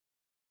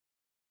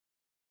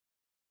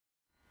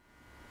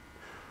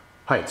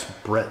Hi, it's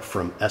Brett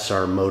from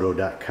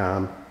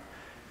srmoto.com.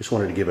 Just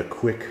wanted to give a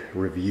quick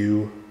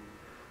review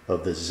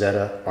of the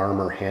Zeta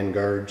Armor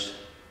handguards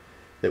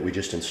that we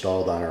just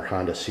installed on our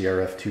Honda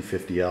CRF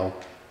 250L.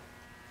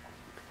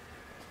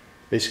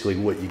 Basically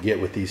what you get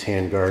with these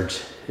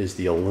handguards is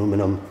the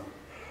aluminum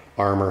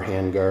armor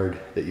handguard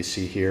that you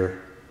see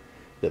here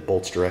that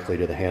bolts directly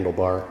to the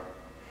handlebar.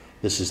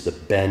 This is the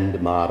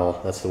bend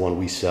model. That's the one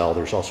we sell.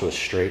 There's also a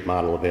straight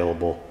model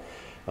available.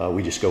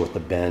 We just go with the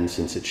bend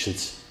since it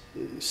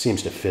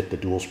seems to fit the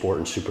dual sport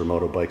and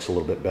supermoto bikes a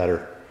little bit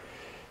better.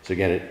 So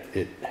again,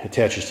 it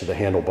attaches to the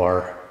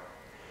handlebar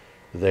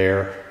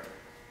there,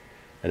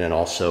 and then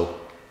also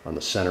on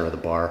the center of the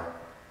bar.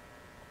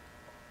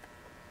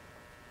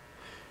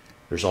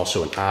 There's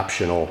also an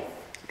optional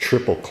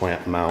triple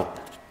clamp mount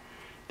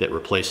that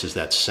replaces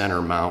that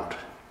center mount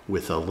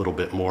with a little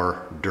bit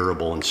more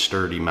durable and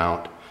sturdy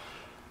mount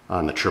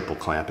on the triple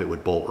clamp. It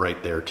would bolt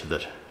right there to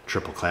the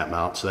triple clamp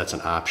mount, so that's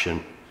an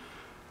option.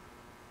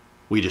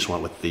 We just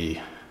went with the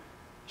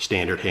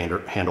standard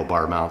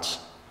handlebar mounts.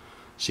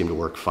 Seem to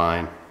work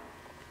fine.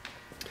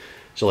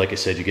 So like I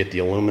said, you get the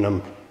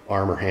aluminum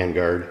armor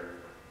handguard,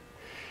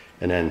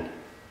 and then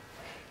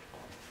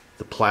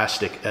the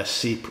plastic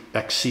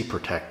XC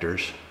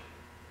protectors.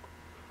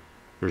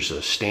 There's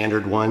a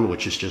standard one,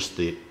 which is just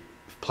the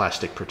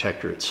plastic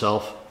protector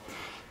itself,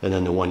 and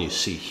then the one you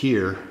see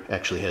here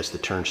actually has the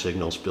turn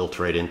signals built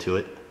right into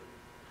it.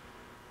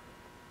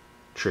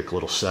 Trick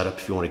little setup.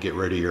 If you want to get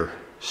rid of your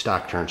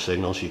stock turn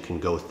signals, you can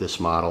go with this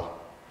model.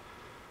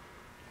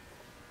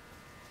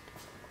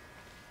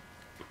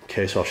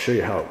 Okay, so I'll show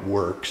you how it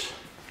works.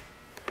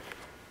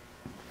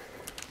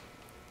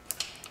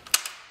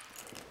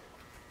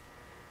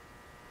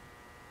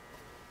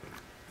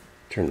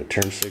 Turn the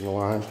turn signal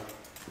on.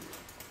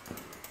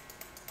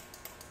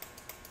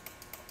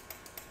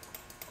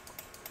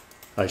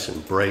 Nice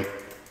and bright.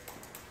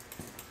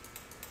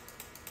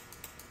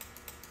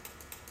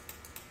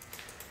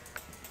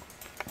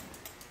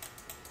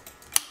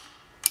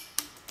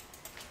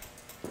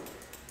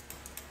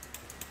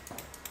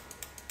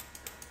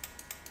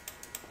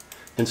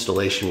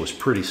 Installation was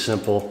pretty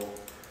simple.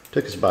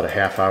 Took us about a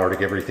half hour to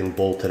get everything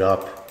bolted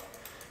up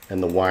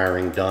and the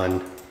wiring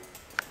done.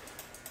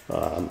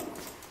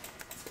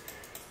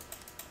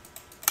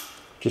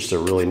 Just a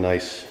really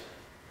nice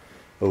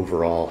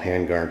overall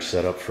handguard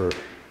setup for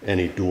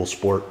any dual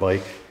sport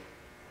bike.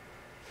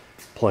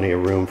 Plenty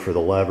of room for the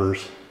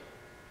levers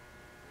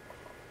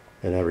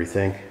and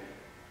everything.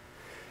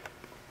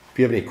 If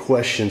you have any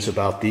questions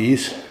about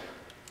these,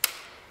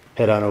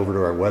 head on over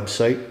to our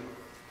website,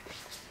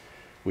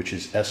 which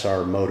is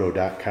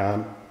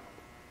srmoto.com,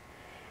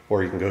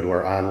 or you can go to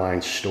our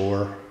online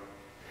store,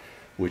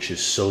 which is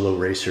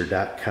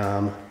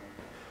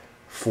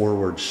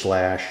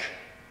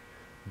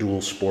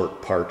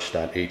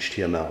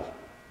soloracer.com/dualsportparts.html.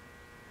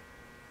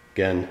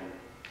 Again,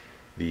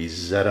 the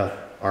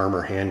Zeta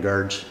Armor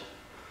handguards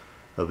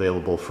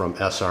available from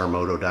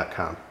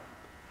srmoto.com.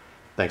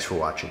 Thanks for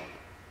watching.